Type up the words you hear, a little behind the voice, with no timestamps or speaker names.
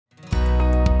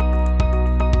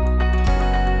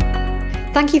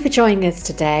Thank you for joining us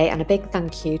today, and a big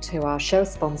thank you to our show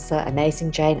sponsor,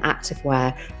 Amazing Jane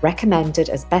Activewear, recommended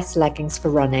as best leggings for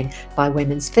running by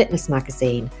Women's Fitness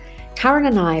magazine. Karen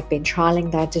and I have been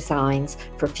trialling their designs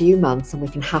for a few months and we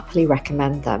can happily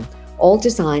recommend them. All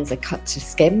designs are cut to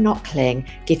skim, not cling,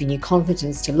 giving you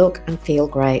confidence to look and feel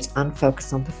great and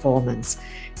focus on performance.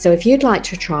 So if you'd like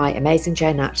to try Amazing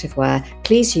Jane Activewear,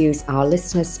 please use our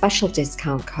listeners' special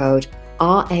discount code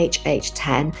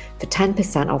RHH10 for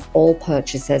 10% off all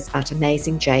purchases at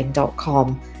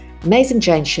AmazingJane.com. Amazing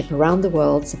Jane ship around the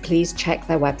world, so please check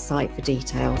their website for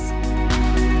details.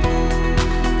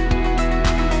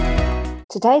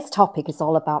 Today's topic is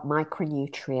all about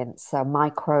micronutrients, so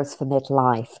micros for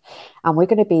midlife. And we're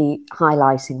going to be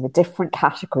highlighting the different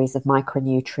categories of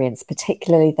micronutrients,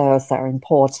 particularly those that are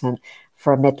important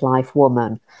for a midlife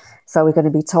woman. So we're going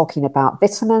to be talking about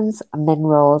vitamins and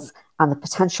minerals and the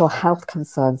potential health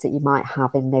concerns that you might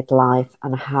have in midlife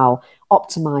and how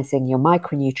optimizing your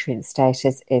micronutrient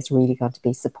status is really going to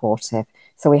be supportive.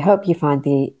 So we hope you find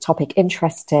the topic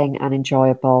interesting and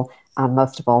enjoyable and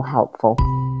most of all helpful.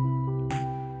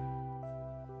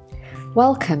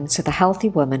 Welcome to the Healthy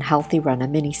Woman, Healthy Runner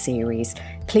mini-series.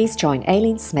 Please join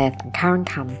Aileen Smith and Karen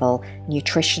Campbell,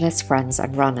 nutritionists, friends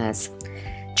and runners.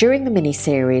 During the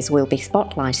mini-series, we'll be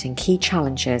spotlighting key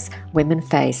challenges women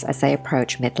face as they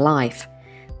approach midlife.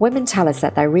 Women tell us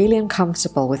that they're really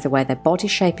uncomfortable with the way their body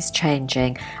shape is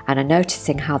changing and are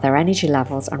noticing how their energy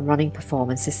levels and running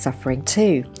performance is suffering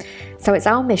too. So it's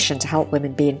our mission to help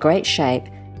women be in great shape,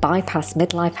 bypass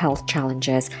midlife health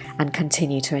challenges and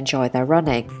continue to enjoy their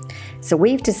running. So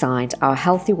we've designed our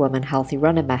Healthy Woman, Healthy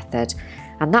Runner method,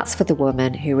 and that's for the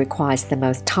woman who requires the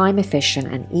most time-efficient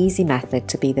and easy method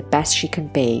to be the best she can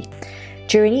be.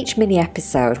 During each mini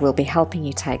episode, we'll be helping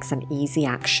you take some easy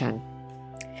action.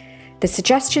 The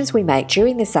suggestions we make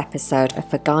during this episode are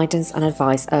for guidance and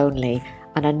advice only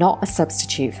and are not a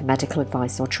substitute for medical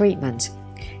advice or treatment.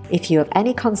 If you have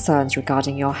any concerns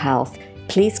regarding your health,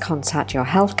 please contact your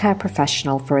healthcare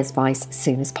professional for advice as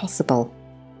soon as possible.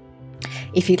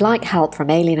 If you'd like help from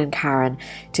Aileen and Karen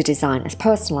to design a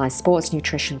personalised sports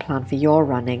nutrition plan for your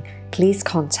running, please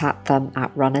contact them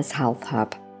at Runners Health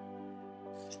Hub.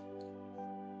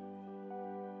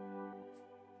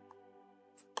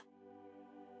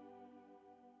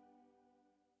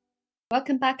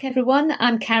 Welcome back, everyone.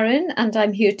 I'm Karen and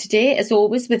I'm here today, as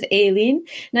always, with Aileen.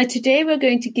 Now, today we're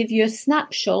going to give you a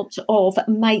snapshot of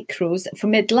micros for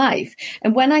midlife.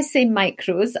 And when I say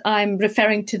micros, I'm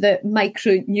referring to the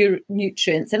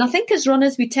micronutrients. And I think as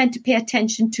runners, we tend to pay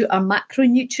attention to our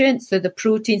macronutrients, so the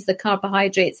proteins, the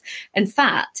carbohydrates and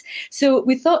fat. So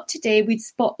we thought today we'd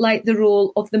spotlight the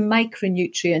role of the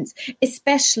micronutrients,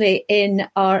 especially in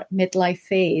our midlife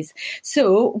phase.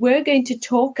 So we're going to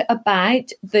talk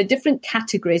about the different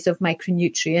categories of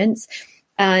micronutrients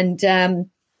and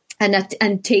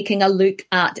taking a look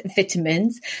at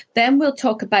vitamins. Then we'll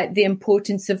talk about the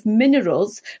importance of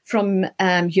minerals from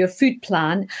your food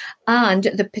plan and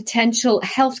the potential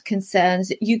health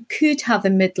concerns you could have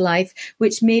in midlife,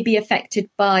 which may be affected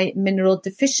by mineral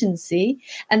deficiency.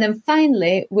 And then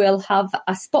finally, we'll have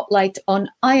a spotlight on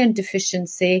iron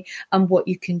deficiency and what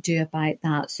you can do about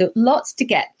that. So lots to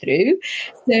get through.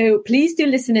 So please do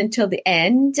listen until the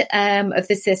end of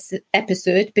this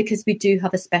episode, because we do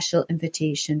have a special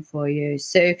invitation for you.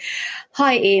 So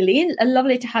hi, Aileen,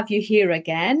 lovely to have you here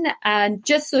again. And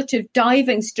just sort of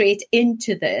diving straight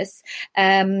into this,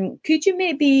 could you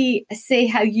maybe say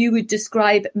how you would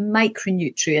describe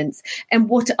micronutrients and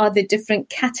what are the different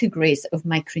categories of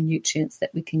micronutrients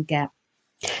that we can get?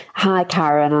 Hi,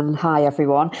 Karen, and hi,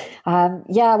 everyone.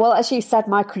 Well, as you said,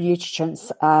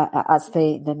 micronutrients, as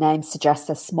the name suggests,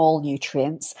 are small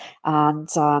nutrients, and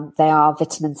they are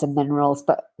vitamins and minerals,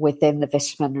 but within the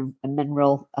vitamin and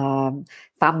mineral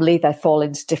family, they fall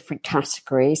into different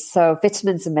categories. So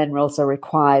vitamins and minerals are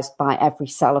required by every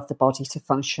cell of the body to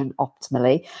function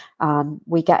optimally.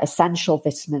 We get essential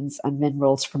vitamins and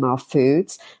minerals from our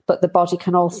foods, but the body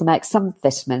can also make some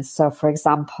vitamins. So, for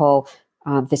example,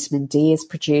 vitamin D is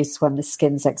produced when the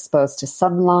skin's exposed to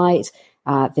sunlight.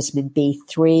 Vitamin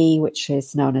B3, which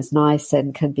is known as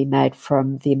niacin, can be made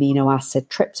from the amino acid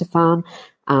tryptophan.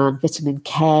 And vitamin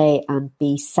K and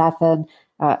B7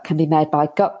 can be made by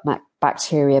gut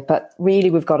bacteria. But really,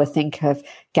 we've got to think of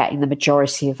getting the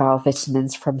majority of our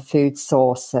vitamins from food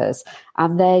sources.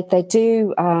 And they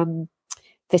do...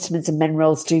 Vitamins and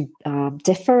minerals do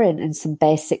differ in some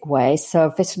basic ways.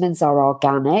 So vitamins are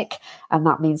organic, and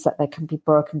that means that they can be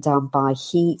broken down by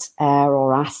heat, air,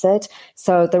 or acid.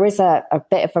 So there is a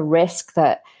bit of a risk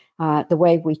that the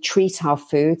way we treat our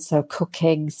food, so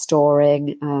cooking,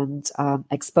 storing, and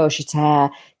exposure to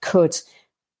air, could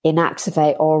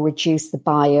inactivate or reduce the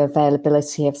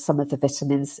bioavailability of some of the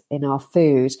vitamins in our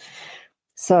food.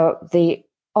 So the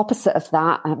opposite of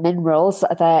that, minerals,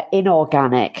 they're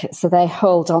inorganic. So they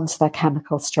hold on to their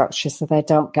chemical structure so they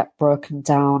don't get broken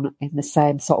down in the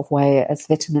same sort of way as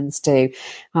vitamins do.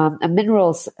 And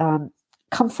minerals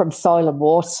come from soil and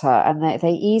water, and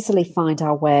they easily find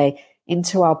our way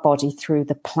into our body through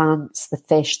the plants, the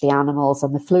fish, the animals,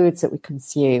 and the fluids that we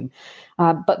consume.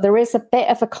 But there is a bit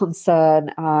of a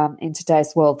concern in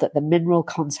today's world that the mineral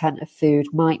content of food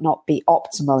might not be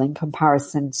optimal in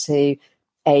comparison to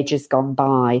ages gone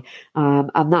by.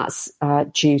 And that's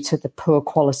due to the poor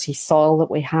quality soil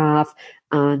that we have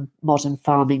and modern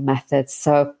farming methods.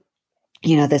 So,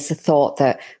 there's a thought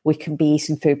that we can be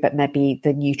eating food, but maybe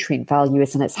the nutrient value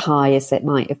isn't as high as it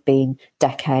might have been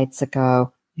decades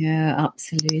ago. Yeah,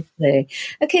 absolutely.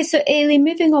 Okay, so Aileen,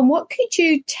 moving on, what could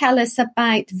you tell us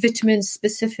about vitamins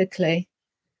specifically?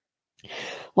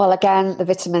 Well, again, the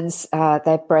vitamins,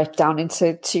 they break down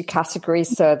into two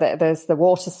categories. So there's the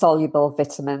water-soluble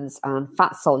vitamins and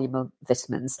fat-soluble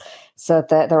vitamins. So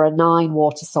there are 9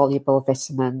 water-soluble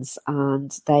vitamins,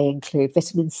 and they include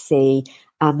vitamin C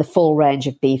and the full range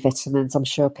of B vitamins. I'm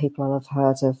sure people have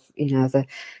heard of,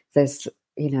 there's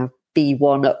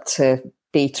B1 up to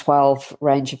B12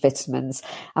 range of vitamins.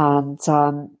 And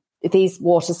these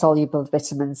water-soluble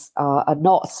vitamins are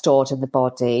not stored in the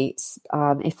body.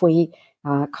 If we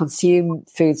consume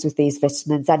foods with these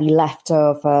vitamins, any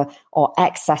leftover or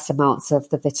excess amounts of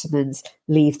the vitamins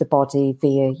leave the body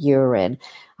via urine.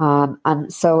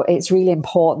 And so it's really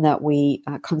important that we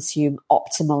consume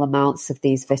optimal amounts of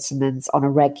these vitamins on a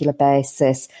regular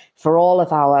basis for all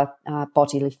of our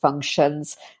bodily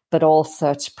functions, but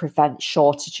also to prevent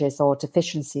shortages or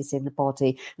deficiencies in the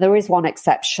body. There is one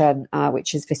exception,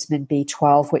 which is vitamin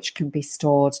B12, which can be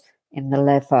stored in the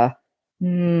liver.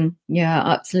 Yeah,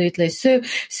 absolutely.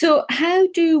 So how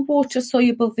do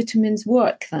water-soluble vitamins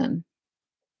work then?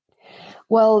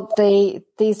 Well,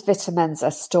 these vitamins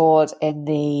are stored in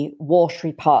the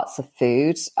watery parts of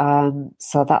food.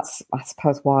 So that's, I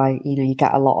suppose, why, you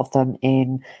get a lot of them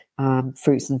in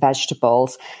fruits and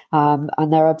vegetables.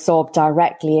 And they're absorbed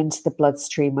directly into the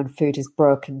bloodstream when food is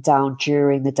broken down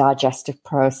during the digestive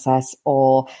process,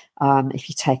 or if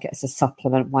you take it as a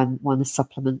supplement when the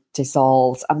supplement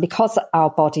dissolves. And because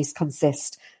our bodies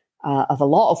consist of a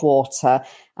lot of water,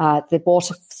 the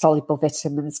water-soluble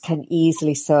vitamins can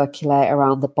easily circulate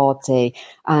around the body,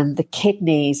 and the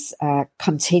kidneys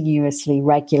continuously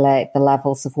regulate the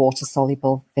levels of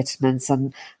water-soluble vitamins,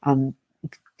 and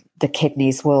the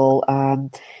kidneys will,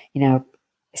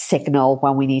 signal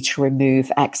when we need to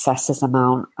remove excess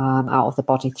amount out of the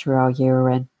body through our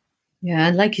urine. Yeah,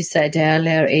 and like you said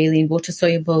earlier, Aileen,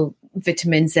 water-soluble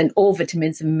vitamins and all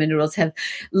vitamins and minerals have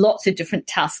lots of different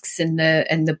tasks in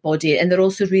the body, and they're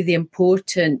also really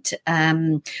important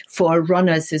for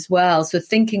runners as well. So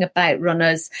thinking about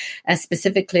runners,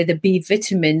 specifically the B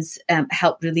vitamins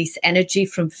help release energy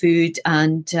from food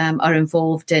and are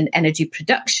involved in energy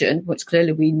production, which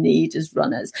clearly we need as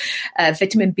runners.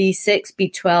 Vitamin B6,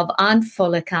 B12 and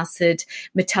folic acid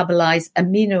metabolize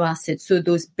amino acids, so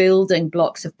those building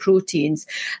blocks of proteins,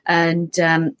 and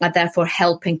are therefore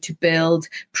helping to build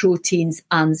proteins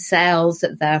and cells,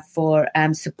 therefore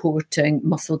supporting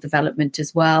muscle development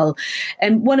as well.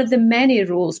 And one of the many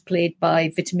roles played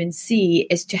by vitamin C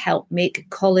is to help make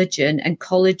collagen, and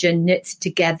collagen knits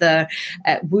together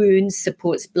wounds,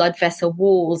 supports blood vessel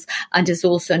walls, and is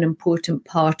also an important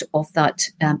part of that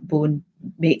bone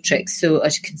matrix. So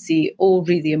as you can see, all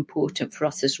really important for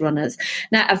us as runners.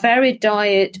 Now, a varied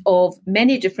diet of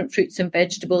many different fruits and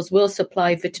vegetables will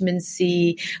supply vitamin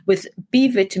C, with B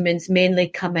vitamins mainly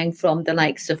coming from the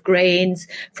likes of grains,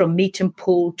 from meat and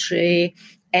poultry,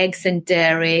 eggs and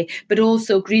dairy, but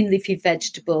also green leafy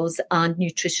vegetables and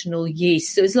nutritional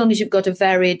yeast. So as long as you've got a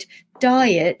varied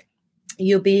diet,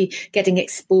 you'll be getting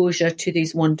exposure to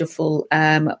these wonderful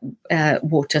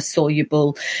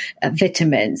water-soluble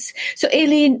vitamins. So,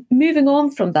 Aileen, moving on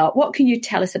from that, what can you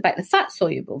tell us about the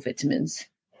fat-soluble vitamins?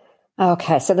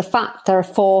 Okay, so there are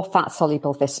 4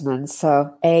 fat-soluble vitamins,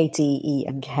 so A, D, E,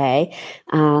 and K,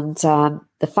 and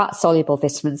the fat-soluble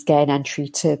vitamins gain entry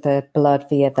to the blood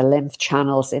via the lymph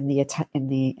channels in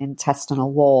the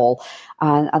intestinal wall,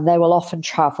 and they will often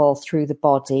travel through the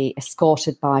body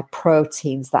escorted by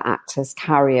proteins that act as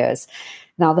carriers.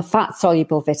 Now, the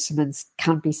fat-soluble vitamins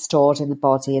can be stored in the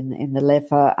body, in the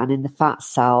liver and in the fat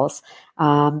cells,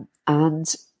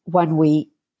 and when we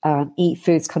eat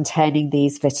foods containing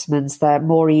these vitamins, they're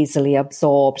more easily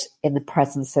absorbed in the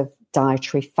presence of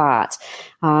dietary fat.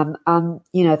 And,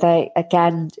 you know, they,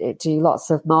 again, do lots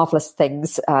of marvellous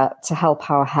things to help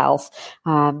our health.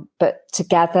 But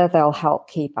together they'll help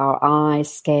keep our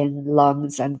eyes, skin,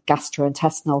 lungs and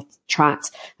gastrointestinal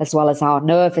tract, as well as our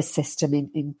nervous system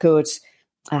in good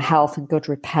health and good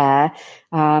repair.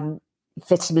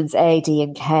 Vitamins A, D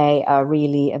and K are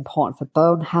really important for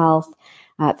bone health.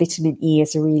 Vitamin E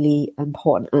is a really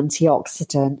important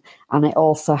antioxidant, and it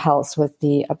also helps with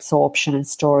the absorption and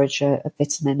storage of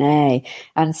vitamin A.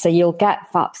 And so you'll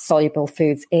get fat-soluble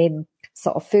foods in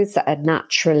sort of foods that are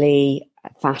naturally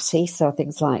fatty, so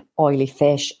things like oily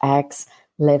fish, eggs,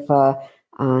 liver,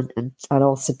 and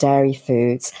also dairy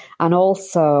foods. And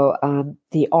also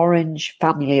the orange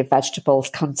family of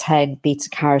vegetables contain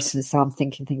beta-carotene, so I'm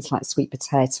thinking things like sweet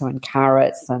potato and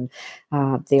carrots and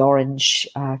the orange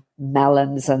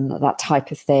melons and that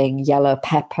type of thing, yellow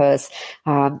peppers.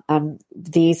 And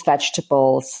these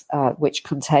vegetables, which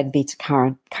contain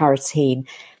beta-carotene,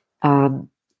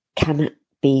 can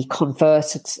be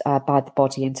converted by the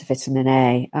body into vitamin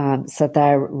A. So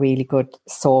they're a really good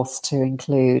source to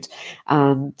include.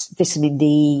 And vitamin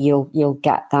D, you'll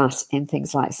get that in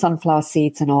things like sunflower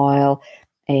seeds and oil,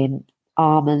 in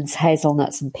almonds,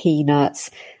 hazelnuts and peanuts,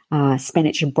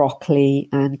 spinach and broccoli,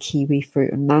 and kiwi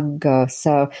fruit and mango.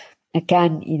 So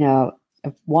again, you know,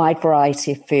 a wide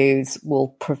variety of foods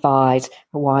will provide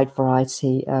a wide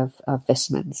variety of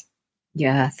vitamins.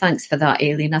 Yeah, thanks for that,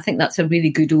 Aileen. I think that's a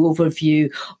really good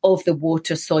overview of the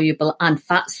water-soluble and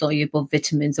fat-soluble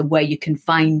vitamins and where you can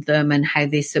find them and how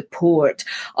they support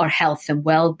our health and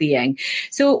well-being.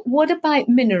 So what about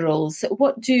minerals?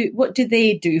 What do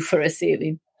they do for us,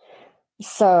 Aileen?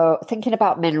 So thinking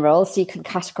about minerals, you can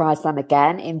categorize them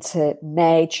again into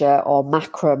major or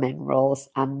macro minerals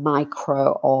and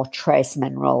micro or trace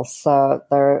minerals. So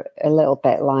they're a little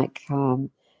bit like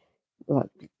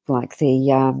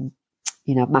the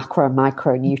you know, macro and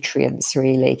micronutrients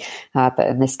really. But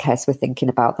in this case, we're thinking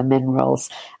about the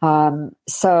minerals.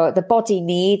 So the body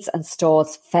needs and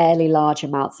stores fairly large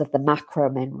amounts of the macro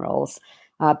minerals.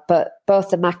 But both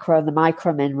the macro and the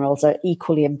micro minerals are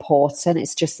equally important.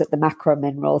 It's just that the macro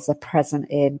minerals are present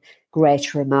in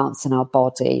greater amounts in our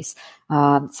bodies.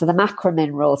 So the macro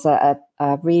minerals are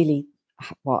really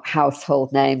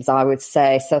household names, I would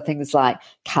say. So things like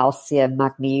calcium,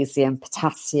 magnesium,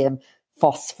 potassium,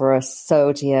 phosphorus,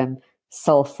 sodium,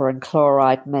 sulfur and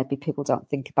chloride. Maybe people don't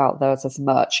think about those as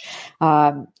much.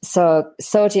 So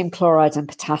sodium, chloride and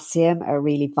potassium are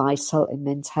really vital in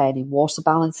maintaining water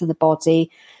balance in the body.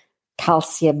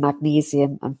 Calcium,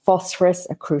 magnesium and phosphorus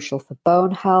are crucial for bone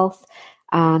health.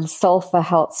 And sulfur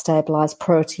helps stabilize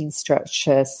protein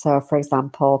structures. So, for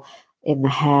example, in the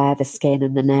hair, the skin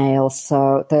and the nails.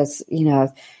 So there's, you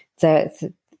know, the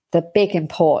big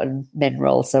important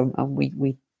minerals, and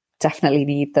we definitely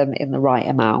need them in the right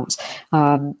amount.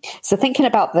 So thinking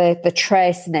about the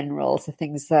trace minerals, the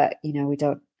things that, you know, we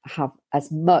don't have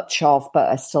as much of but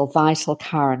are still vital.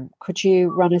 Karen, could you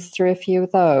run us through a few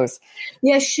of those?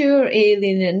 Yeah, sure,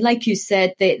 Aileen. And like you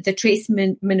said, the trace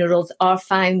minerals are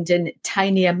found in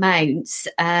tiny amounts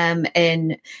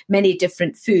in many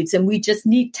different foods, and we just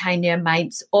need tiny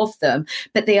amounts of them.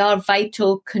 But they are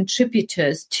vital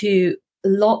contributors to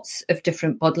lots of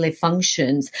different bodily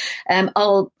functions. I'm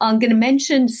going to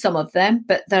mention some of them,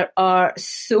 but there are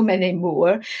so many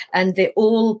more, and they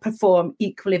all perform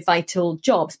equally vital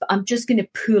jobs. But I'm just going to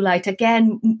pull out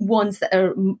again ones that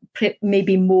are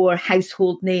maybe more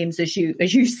household names, as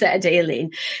you said,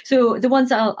 Aileen. So the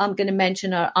ones I'm going to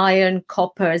mention are iron,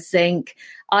 copper, zinc,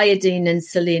 iodine, and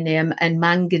selenium, and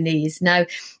manganese. Now,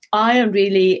 iron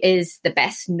really is the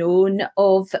best known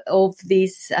of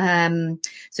these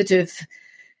sort of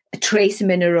trace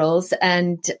minerals,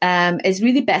 and is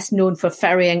really best known for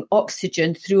ferrying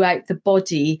oxygen throughout the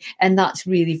body, and that's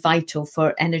really vital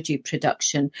for energy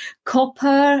production.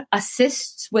 Copper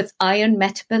assists with iron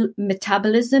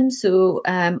metabolism, so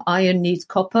iron needs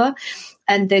copper,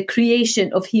 and the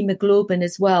creation of hemoglobin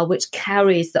as well, which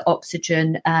carries the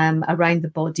oxygen around the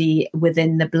body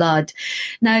within the blood.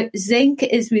 Now, zinc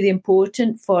is really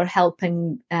important for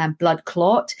helping blood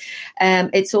clot.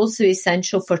 It's also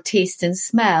essential for taste and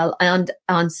smell,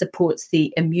 and supports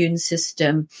the immune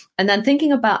system. And then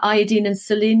thinking about iodine and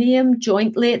selenium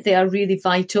jointly, they are really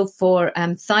vital for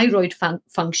thyroid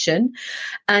function.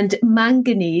 And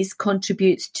manganese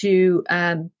contributes to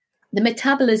the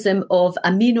metabolism of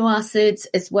amino acids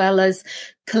as well as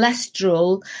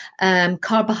cholesterol,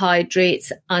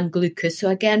 carbohydrates and glucose. So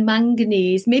again,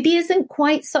 manganese maybe isn't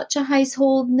quite such a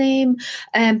household name,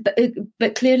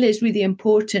 but clearly is really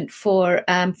important for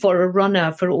a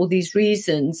runner for all these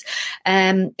reasons.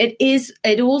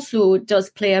 It also does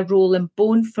play a role in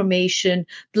bone formation,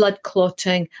 blood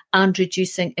clotting and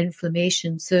reducing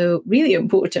inflammation. So really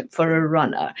important for a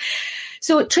runner.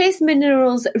 So trace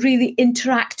minerals really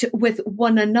interact with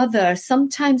one another,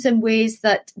 sometimes in ways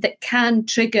that can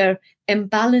trigger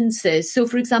imbalances. So,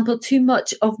 for example, too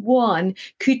much of one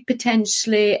could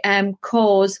potentially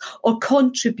cause or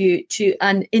contribute to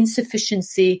an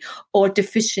insufficiency or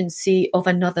deficiency of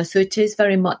another. So it is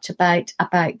very much about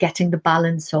getting the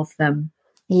balance of them.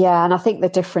 Yeah, and I think the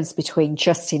difference between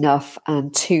just enough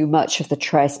and too much of the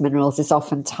trace minerals is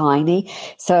often tiny.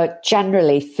 So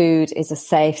generally, food is a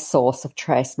safe source of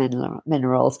trace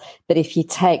minerals. But if you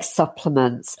take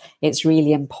supplements, it's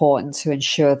really important to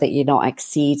ensure that you're not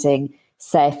exceeding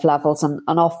safe levels. And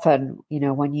often,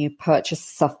 when you purchase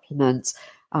a supplement,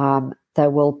 there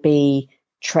will be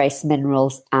trace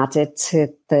minerals added to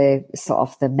the sort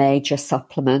of the major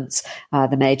supplements,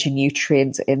 the major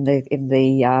nutrients in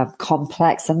the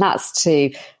complex, and that's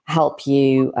to help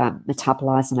you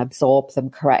metabolize and absorb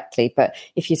them correctly. But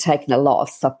if you're taking a lot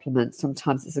of supplements,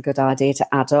 sometimes it's a good idea to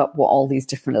add up what all these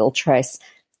different little trace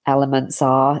elements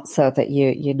are, so that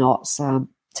you're not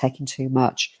taking too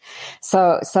much.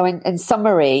 So in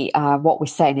summary, what we're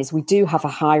saying is we do have a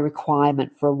high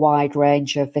requirement for a wide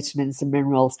range of vitamins and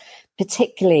minerals,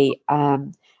 particularly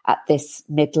at this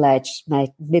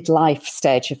midlife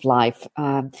stage of life.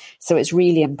 So it's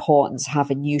really important to have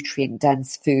a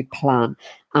nutrient-dense food plan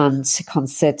and to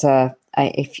consider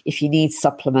if you need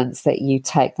supplements that you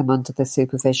take them under the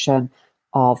supervision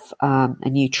of a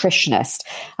nutritionist.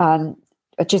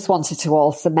 I just wanted to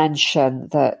also mention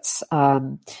that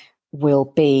we'll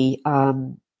be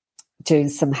doing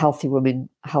some Healthy Woman,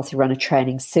 Healthy Runner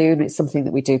training soon. It's something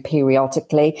that we do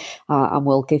periodically, and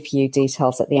we'll give you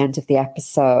details at the end of the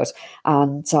episode.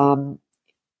 And,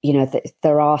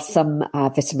 there are some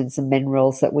vitamins and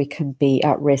minerals that we can be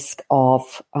at risk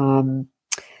of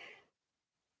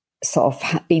sort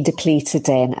of being depleted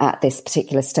in at this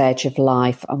particular stage of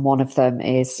life. And one of them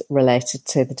is related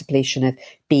to the depletion of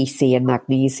B, C and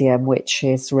magnesium, which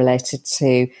is related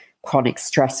to chronic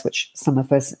stress, which some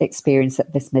of us experience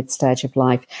at this mid stage of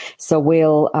life. So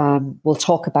we'll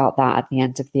talk about that at the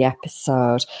end of the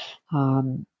episode.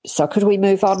 So could we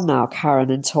move on now, Karen,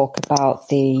 and talk about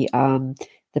the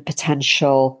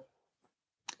potential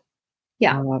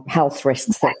health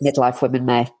risks that midlife women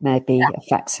may be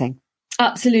affecting?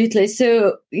 Absolutely.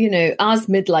 So, as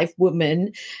midlife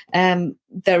women,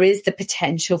 there is the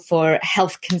potential for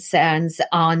health concerns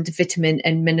and vitamin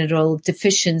and mineral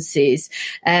deficiencies.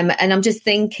 And I'm just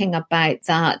thinking about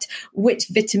that. Which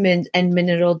vitamin and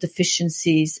mineral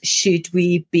deficiencies should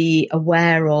we be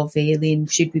aware of, Aileen?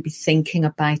 Should we be thinking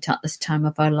about at this time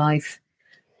of our life?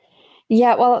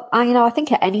 Yeah, well, I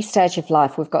think at any stage of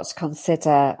life, we've got to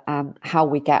consider how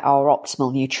we get our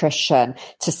optimal nutrition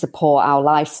to support our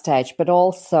life stage, but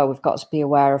also we've got to be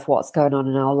aware of what's going on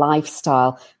in our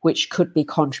lifestyle, which could be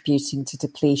contributing to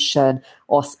depletion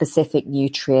or specific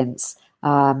nutrients,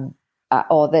 or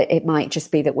that it might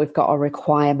just be that we've got a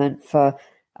requirement for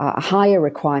a higher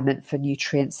requirement for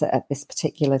nutrients at this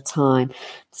particular time.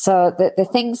 So the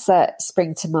things that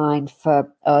spring to mind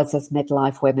for us as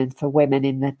midlife women, for women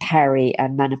in the peri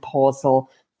and menopausal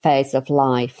phase of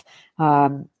life,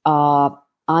 are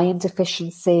iron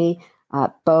deficiency,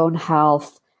 bone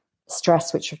health,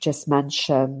 stress, which I've just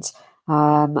mentioned.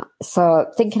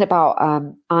 So thinking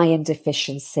about iron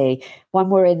deficiency, when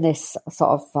we're in this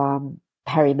sort of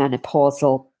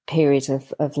perimenopausal period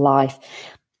of life,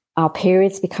 our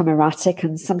periods become erratic,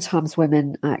 and sometimes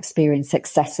women experience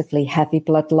excessively heavy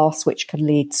blood loss, which can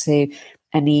lead to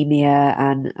anemia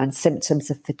and symptoms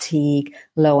of fatigue,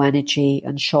 low energy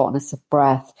and shortness of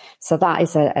breath. So that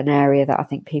is an area that I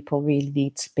think people really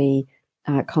need to be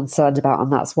concerned about,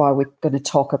 and that's why we're going to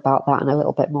talk about that in a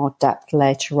little bit more depth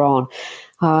later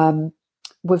on.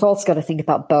 We've also got to think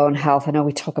about bone health. I know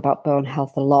we talk about bone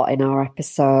health a lot in our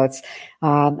episodes,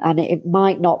 and it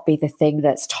might not be the thing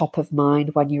that's top of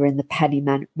mind when you're in the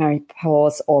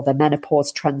perimenopause or the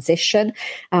menopause transition,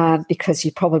 because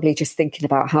you're probably just thinking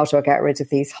about how do I get rid of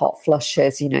these hot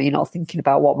flushes. You're not thinking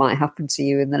about what might happen to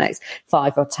you in the next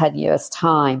 5 or 10 years'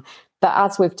 time. But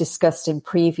as we've discussed in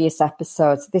previous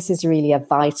episodes, this is really a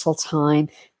vital time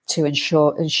to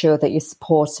ensure that you're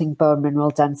supporting bone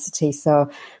mineral density. So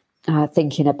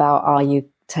thinking about, are you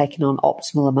taking on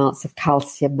optimal amounts of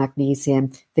calcium,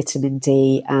 magnesium, vitamin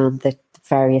D, and the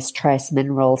various trace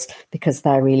minerals because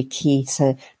they're really key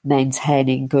to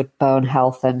maintaining good bone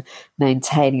health and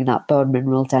maintaining that bone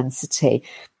mineral density.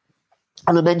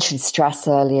 And I mentioned stress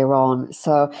earlier on.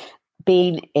 So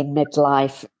being in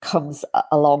midlife comes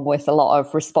along with a lot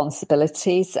of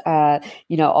responsibilities.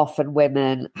 Often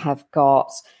women have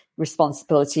got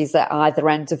responsibilities at either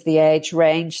end of the age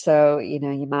range. So,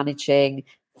 you're managing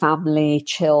family,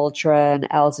 children,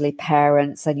 elderly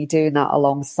parents, and you're doing that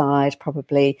alongside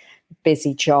probably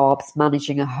busy jobs,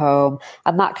 managing a home,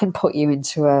 and that can put you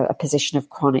into a position of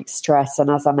chronic stress. And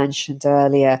as I mentioned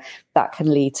earlier, that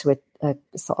can lead to a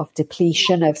sort of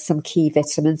depletion of some key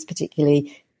vitamins,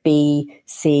 particularly B,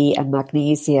 C, and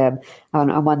magnesium.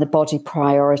 And when the body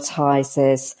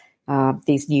prioritizes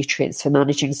these nutrients for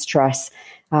managing stress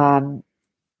to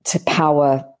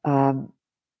power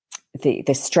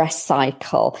the stress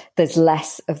cycle, there's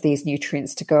less of these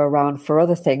nutrients to go around for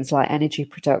other things like energy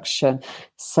production.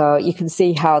 So you can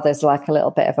see how there's like a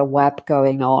little bit of a web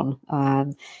going on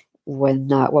when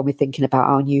we're thinking about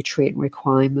our nutrient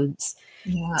requirements.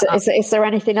 Yeah. So is there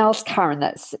anything else, Karen,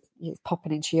 that's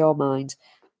popping into your mind?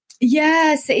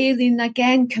 Yes, Aileen,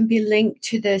 again, can be linked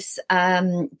to this,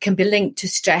 can be linked to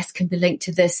stress, can be linked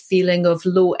to this feeling of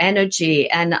low energy.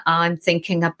 And I'm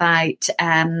thinking about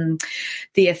the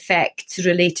effects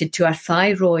related to our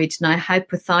thyroid. Now,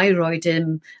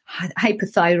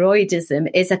 hypothyroidism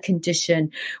is a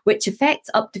condition which affects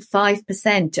up to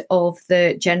 5% of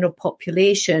the general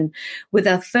population, with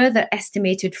a further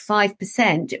estimated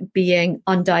 5% being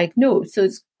undiagnosed. So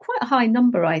it's quite a high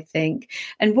number, I think.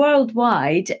 And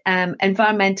worldwide,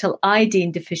 environmental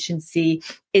iodine deficiency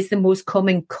is the most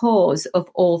common cause of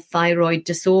all thyroid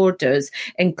disorders,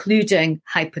 including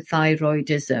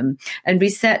hypothyroidism. And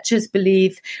researchers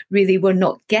believe really we're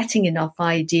not getting enough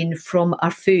iodine from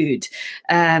our food.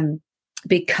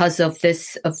 Because of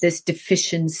this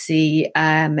deficiency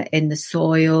in the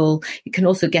soil. You can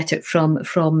also get it from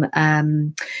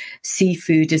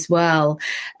seafood as well.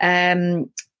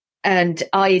 And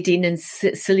iodine and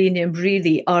selenium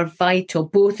really are vital.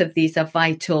 Both of these are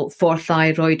vital for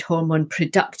thyroid hormone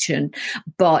production,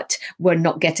 but we're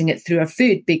not getting it through our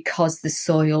food because the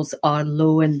soils are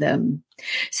low in them.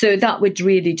 So that would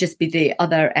really just be the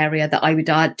other area that I would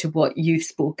add to what you've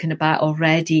spoken about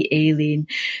already, Aileen.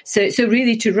 So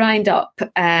really to round up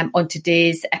on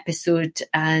today's episode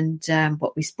and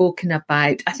what we've spoken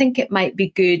about, I think it might be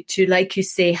good to, like you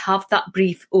say, have that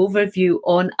brief overview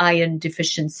on iron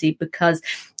deficiency, because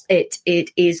it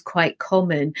is quite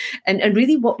common, and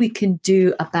really what we can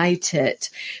do about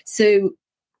it. So,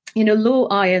 low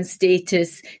iron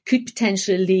status could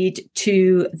potentially lead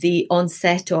to the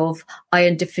onset of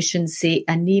iron deficiency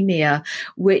anemia,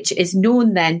 which is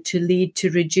known then to lead to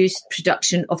reduced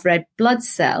production of red blood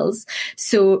cells,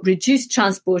 so reduced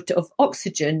transport of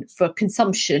oxygen for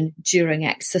consumption during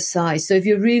exercise. So if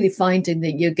you're really finding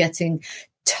that you're getting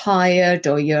tired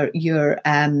or your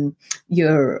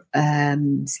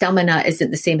stamina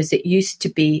isn't the same as it used to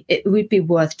be, it would be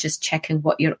worth just checking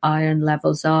what your iron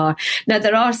levels are. Now,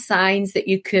 there are signs that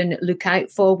you can look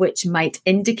out for which might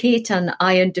indicate an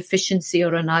iron deficiency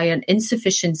or an iron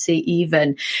insufficiency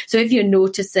even. So if you're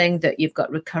noticing that you've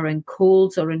got recurring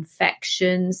colds or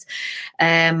infections,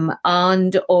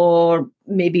 or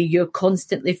maybe you're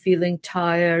constantly feeling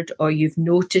tired, or you've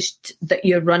noticed that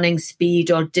your running speed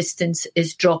or distance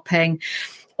is dropping,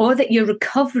 or that your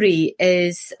recovery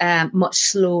is much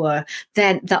slower,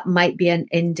 then that might be an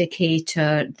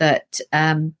indicator that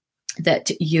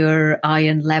your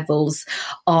iron levels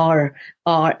are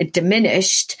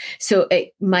diminished. So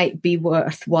it might be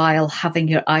worthwhile having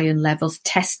your iron levels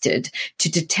tested to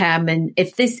determine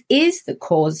if this is the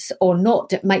cause or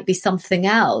not. It might be something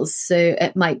else. So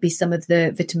it might be some of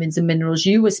the vitamins and minerals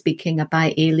you were speaking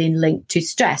about, Aileen, linked to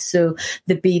stress. So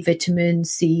the B vitamin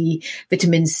C,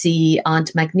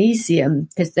 and magnesium,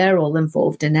 because they're all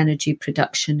involved in energy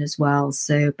production as well.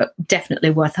 So, but definitely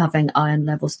worth having iron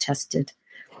levels tested.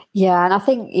 Yeah, and I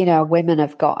think, women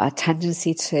have got a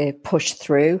tendency to push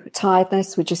through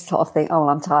tiredness. We just sort of think, oh,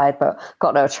 I'm tired, but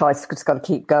got no choice, just got to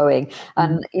keep going.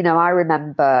 And, I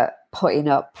remember putting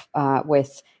up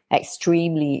with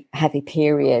extremely heavy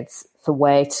periods for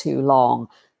way too long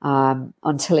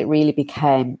until it really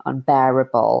became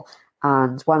unbearable.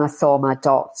 And when I saw my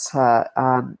doctor,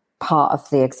 part of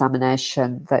the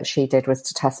examination that she did was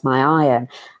to test my iron.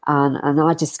 And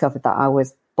I discovered that I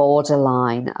was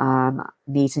borderline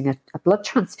needing a blood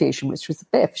transfusion, which was a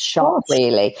bit of a shock,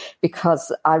 really,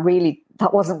 because I really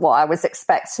that wasn't what I was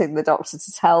expecting the doctor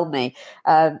to tell me.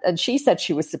 And she said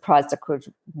she was surprised I could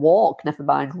walk, never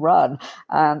mind run.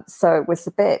 So it was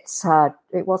a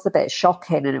bit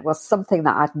shocking, and it was something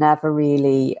that I'd never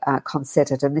really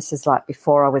considered. And this is like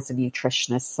before I was a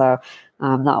nutritionist, so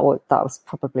that was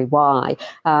probably why.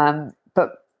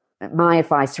 But my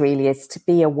advice really is to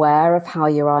be aware of how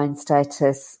your iron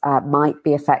status might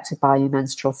be affected by your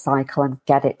menstrual cycle and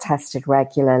get it tested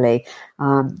regularly,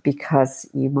 because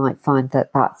you might find that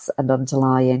that's an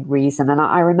underlying reason. And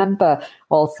I remember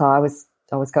also I was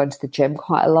going to the gym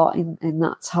quite a lot in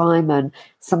that time, and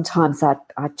sometimes I'd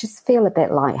just feel a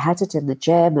bit lightheaded in the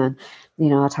gym, and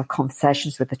I'd have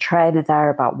conversations with the trainer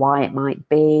there about why it might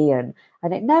be, and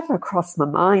it never crossed my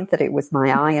mind that it was my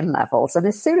iron levels. And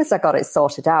as soon as I got it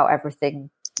sorted out,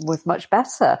 everything was much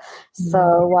better.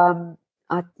 So,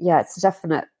 it's a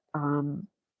definite,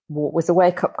 was a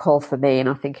wake-up call for me, and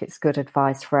I think it's good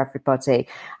advice for everybody.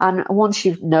 And once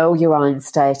you know your iron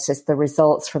status, the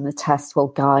results from the test will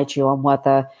guide you on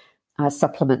whether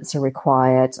supplements are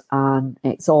required. And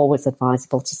it's always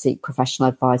advisable to seek professional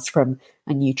advice from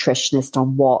a nutritionist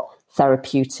on what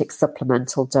therapeutic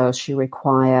supplemental dose you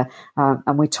require.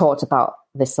 And we talked about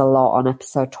this a lot on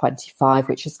episode 25,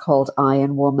 which is called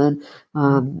Iron Woman.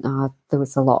 There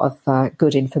was a lot of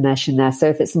good information there. So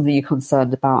if it's something you're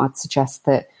concerned about, I'd suggest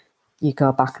that you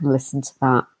go back and listen to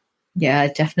that. Yeah,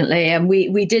 definitely. And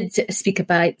we did speak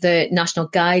about the national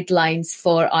guidelines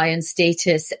for iron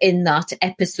status in that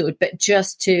episode, but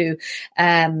just to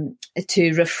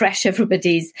refresh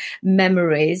everybody's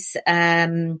memories,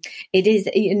 it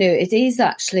is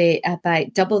actually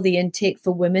about double the intake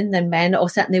for women than men, or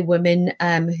certainly women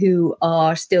who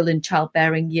are still in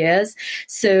childbearing years.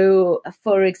 So,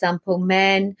 for example,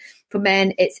 for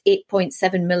men, it's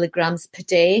 8.7 milligrams per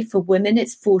day. For women,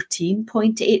 it's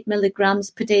 14.8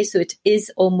 milligrams per day. So it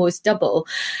is almost double.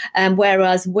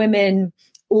 Whereas women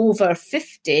over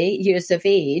 50 years of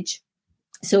age,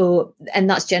 and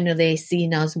that's generally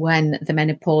seen as when the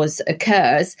menopause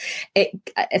occurs,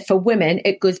 for women,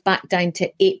 it goes back down to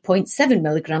 8.7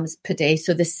 milligrams per day,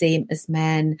 so the same as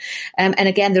men. And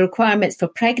again, the requirements for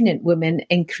pregnant women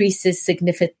increases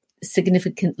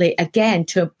significantly again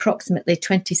to approximately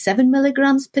 27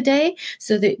 milligrams per day,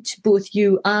 so that both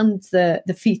you and the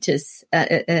fetus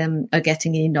are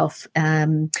getting enough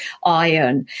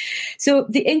iron. So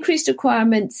the increased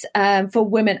requirements for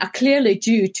women are clearly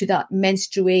due to that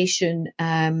menstruation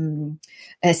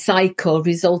cycle,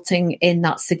 resulting in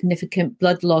that significant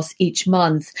blood loss each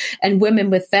month. And women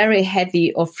with very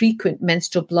heavy or frequent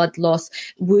menstrual blood loss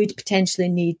would potentially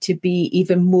need to be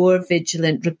even more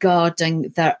vigilant regarding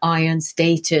their iron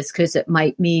status, because it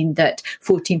might mean that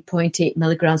 14.8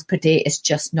 milligrams per day is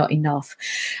just not enough.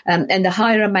 And the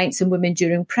higher amounts in women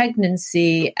during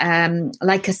pregnancy,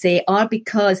 like I say, are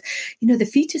because, the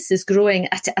fetus is growing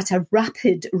at a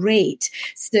rapid rate.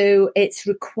 So it's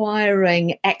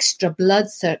requiring extra blood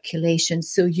circulation.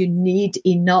 So you need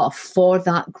enough for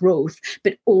that growth,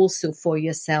 but also for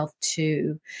yourself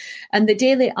too. And the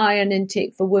daily iron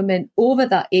intake for women over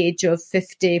that age of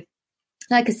 50,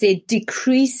 like I say,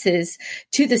 decreases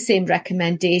to the same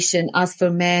recommendation as for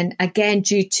men, again,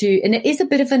 due to, and it is a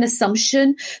bit of an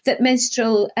assumption that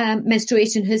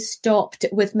menstruation has stopped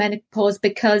with menopause,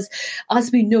 because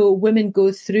as we know, women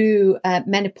go through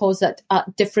menopause at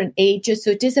different ages.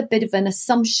 So it is a bit of an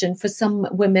assumption. For some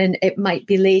women, it might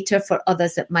be later. For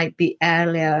others, it might be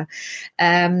earlier.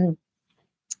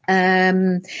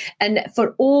 And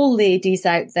for all ladies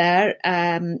out there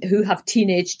who have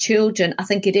teenage children, I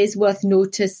think it is worth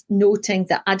noting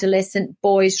that adolescent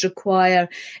boys require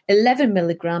 11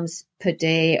 milligrams per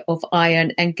day of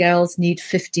iron, and girls need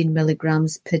 15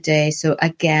 milligrams per day. So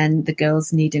again, the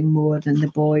girls needing more than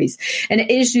the boys. And it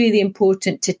is really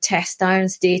important to test iron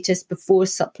status before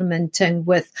supplementing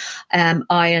with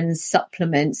iron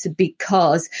supplements,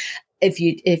 because if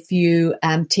you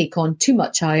take on too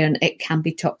much iron, it can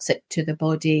be toxic to the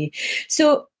body.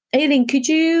 So, Aileen, could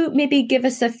you maybe give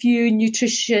us a few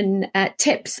nutrition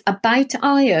tips about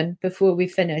iron before we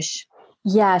finish?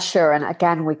 Yeah, sure. And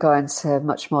again, we go into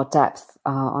much more depth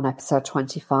on episode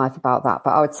 25 about that.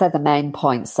 But I would say the main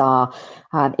points are,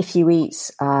 if you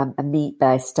eat a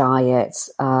meat-based diet,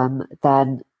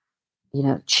 then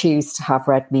choose to have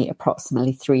red meat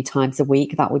approximately 3 times a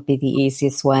week. That would be the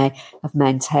easiest way of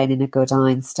maintaining a good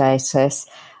iron status.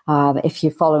 If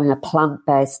you're following a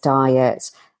plant-based diet,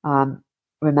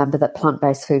 remember that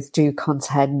plant-based foods do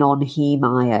contain non-heme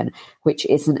iron, which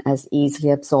isn't as easily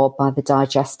absorbed by the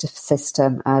digestive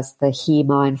system as the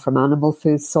heme iron from animal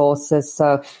food sources.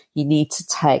 So you need to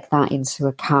take that into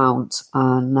account,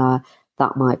 and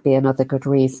that might be another good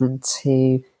reason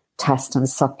to test and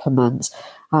supplement.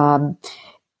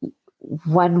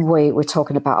 When we're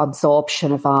talking about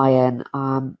absorption of iron,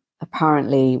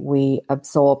 apparently we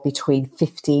absorb between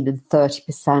 15 and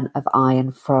 30% of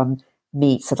iron from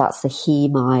meat, so that's the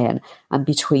heme iron, and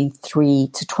between 3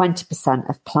 to 20%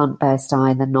 of plant-based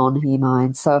iron, the non-heme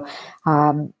iron. So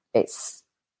it's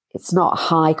not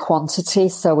high quantity,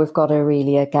 so we've got to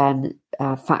really, again,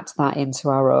 factor that into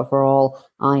our overall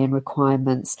iron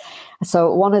requirements.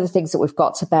 So one of the things that we've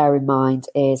got to bear in mind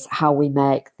is how we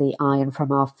make the iron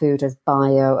from our food as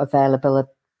bioavailable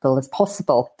as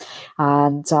possible,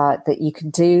 and that you can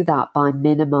do that by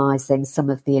minimizing some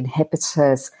of the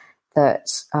inhibitors that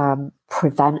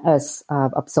prevent us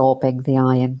absorbing the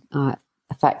iron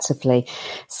effectively.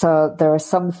 So there are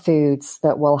some foods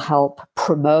that will help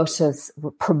promote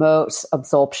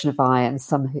absorption of iron,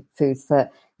 some foods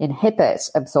that inhibit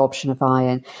absorption of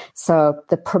iron. So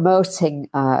the promoting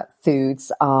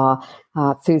foods are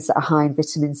foods that are high in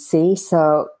vitamin C.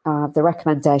 So the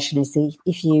recommendation is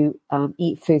if you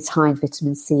eat foods high in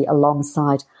vitamin C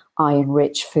alongside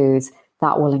iron-rich foods,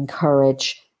 that will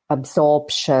encourage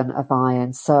absorption of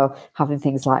iron. So having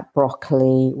things like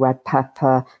broccoli, red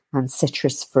pepper, and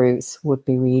citrus fruits would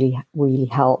be really, really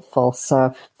helpful.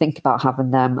 So think about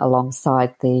having them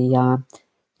alongside the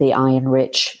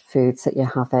iron-rich foods that you're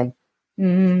having.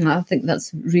 I think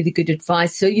that's really good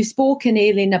advice. So you've spoken,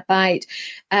 Aileen, about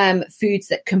foods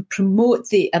that can promote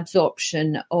the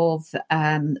absorption of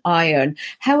iron.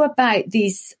 How about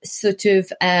these sort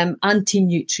of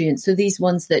anti-nutrients? So these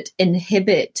ones that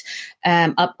inhibit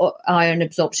iron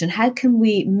absorption. How can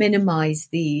we minimize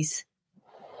these?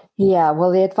 Yeah,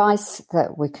 well, the advice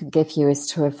that we can give you is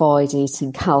to avoid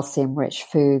eating calcium-rich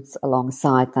foods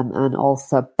alongside them, and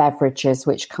also beverages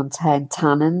which contain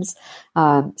tannins.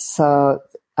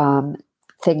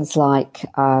 Things like,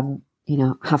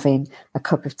 having a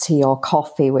cup of tea or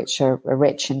coffee, which are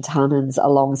rich in tannins,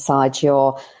 alongside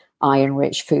your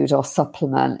iron-rich food or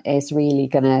supplement is really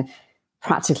going to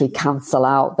practically cancel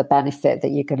out the benefit that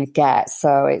you're going to get.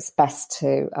 So it's best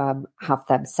to have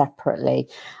them separately.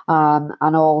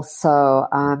 And also,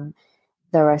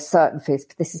 there are certain foods,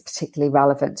 but this is particularly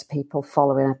relevant to people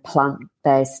following a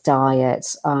plant-based diet.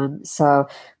 So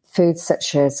foods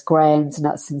such as grains,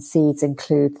 nuts and seeds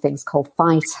include things called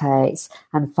phytates,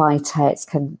 and phytates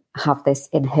can have this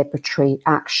inhibitory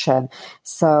action.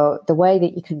 So the way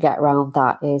that you can get around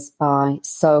that is by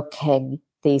soaking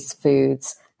these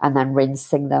foods and then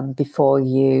rinsing them before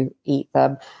you eat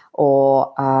them,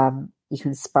 or you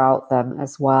can sprout them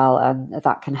as well, and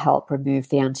that can help remove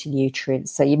the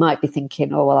anti-nutrients. So you might be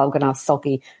thinking, oh, well, I'm going to have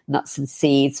soggy nuts and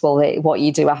seeds. Well, what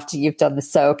you do after you've done the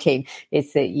soaking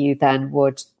is that you then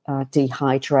would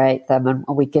dehydrate them, and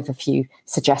we give a few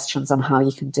suggestions on how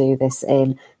you can do this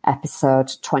in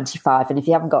episode 25. And if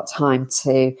you haven't got time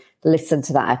to listen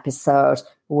to that episode,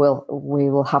 we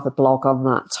will have a blog on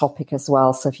that topic as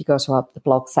well. So if you go to the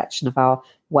blog section of our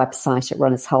website at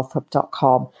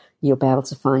runnershealthhub.com, you'll be able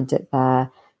to find it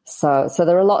there. So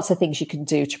there are lots of things you can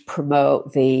do to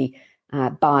promote the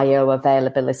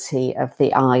bioavailability of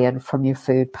the iron from your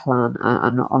food plan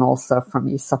and also from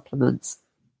your supplements.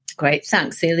 Great.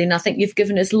 Thanks, Aileen. I think you've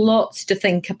given us lots to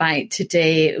think about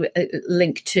today,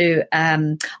 linked to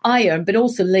iron, but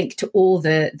also linked to all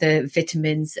the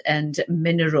vitamins and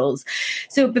minerals.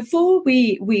 So before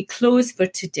we close for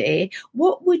today,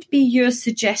 what would be your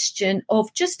suggestion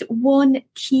of just one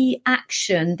key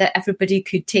action that everybody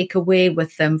could take away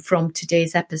with them from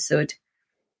today's episode?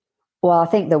 Well, I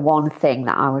think the one thing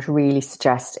that I would really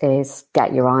suggest is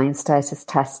get your iron status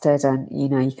tested. And, you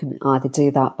can either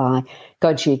do that by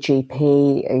going to your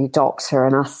GP or your doctor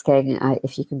and asking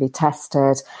if you can be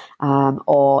tested,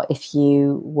 or if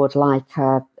you would like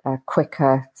a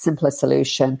quicker, simpler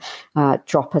solution,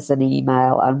 drop us an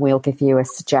email and we'll give you a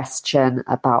suggestion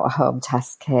about a home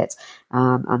test kit.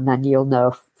 And then you'll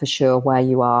know for sure where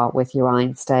you are with your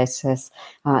iron status.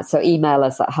 So email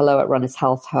us at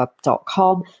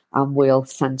hello@runnershealthhub.com and we'll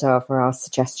send over our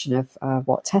suggestion of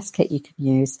what test kit you can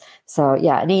use. So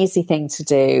yeah, an easy thing to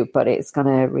do, but it's going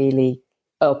to really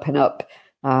open up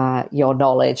your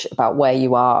knowledge about where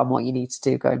you are and what you need to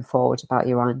do going forward about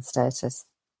your iron status.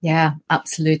 Yeah,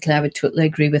 absolutely. I would totally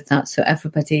agree with that. So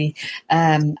everybody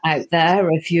out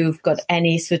there, if you've got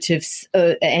any sort of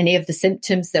any of the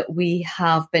symptoms that we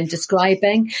have been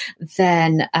describing,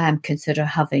 then consider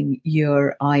having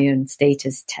your iron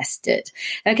status tested.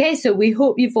 Okay, so we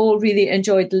hope you've all really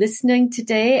enjoyed listening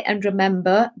today. And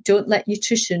remember, don't let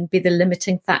nutrition be the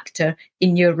limiting factor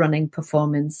in your running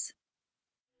performance.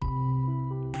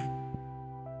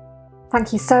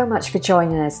 Thank you so much for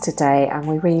joining us today, and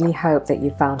we really hope that you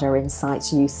found our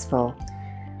insights useful.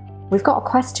 We've got a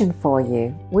question for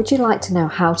you. Would you like to know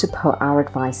how to put our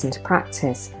advice into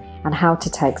practice and how to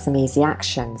take some easy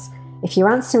actions? If your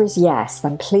answer is yes,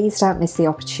 then please don't miss the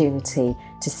opportunity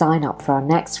to sign up for our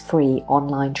next free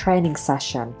online training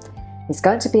session. It's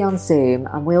going to be on Zoom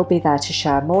and we'll be there to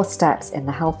share more steps in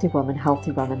the Healthy Woman,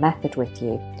 Healthy Runner method with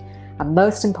you. And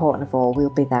most important of all, we'll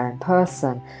be there in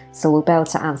person, so we'll be able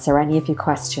to answer any of your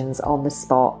questions on the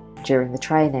spot during the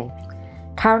training.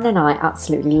 Karen and I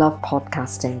absolutely love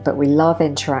podcasting, but we love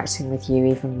interacting with you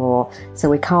even more, so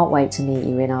we can't wait to meet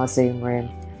you in our Zoom room.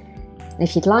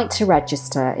 If you'd like to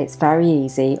register, it's very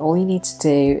easy. All you need to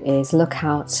do is look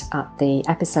out at the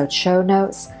episode show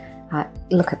notes,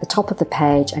 look at the top of the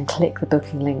page and click the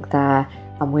booking link there,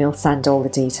 and we'll send all the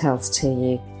details to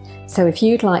you. So if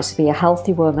you'd like to be a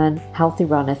healthy woman, healthy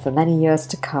runner for many years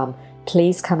to come,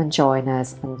 please come and join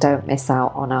us and don't miss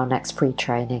out on our next free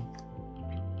training.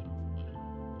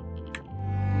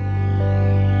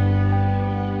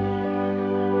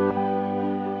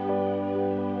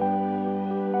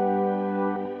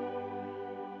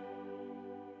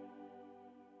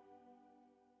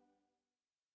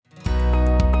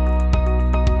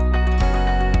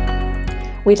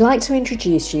 We'd like to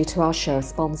introduce you to our show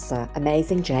sponsor,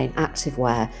 Amazing Jane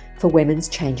Activewear for women's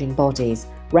changing bodies,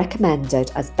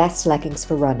 recommended as best leggings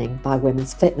for running by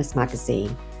Women's Fitness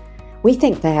magazine. We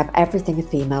think they have everything a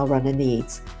female runner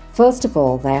needs. First of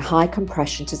all, they are high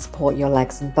compression to support your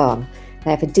legs and bum. They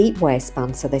have a deep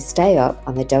waistband so they stay up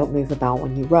and they don't move about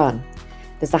when you run.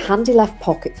 There's a handy left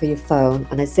pocket for your phone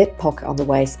and a zip pocket on the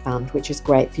waistband, which is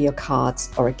great for your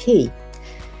cards or a key.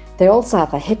 They also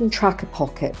have a hidden tracker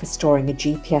pocket for storing a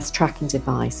GPS tracking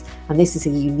device, and this is a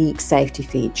unique safety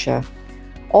feature.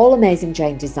 All Amazing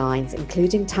Jane designs,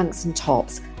 including tanks and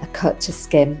tops, are cut to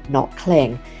skim, not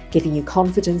cling, giving you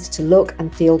confidence to look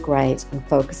and feel great and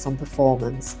focus on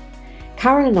performance.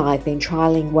 Karen and I have been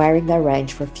trialling wearing their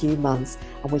range for a few months,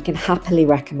 and we can happily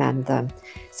recommend them.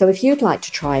 So if you'd like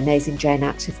to try Amazing Jane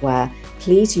Activewear,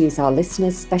 please use our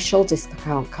listeners' special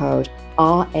discount code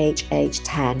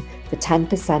RHH10 for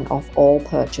 10% off all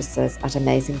purchases at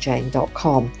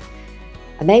AmazingJane.com.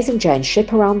 Amazing Jane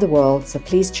ship around the world, so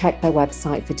please check their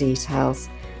website for details.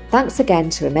 Thanks again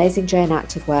to Amazing Jane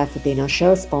Activewear for being our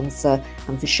show sponsor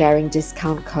and for sharing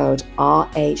discount code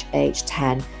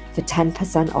RHH10 for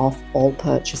 10% off all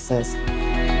purchases.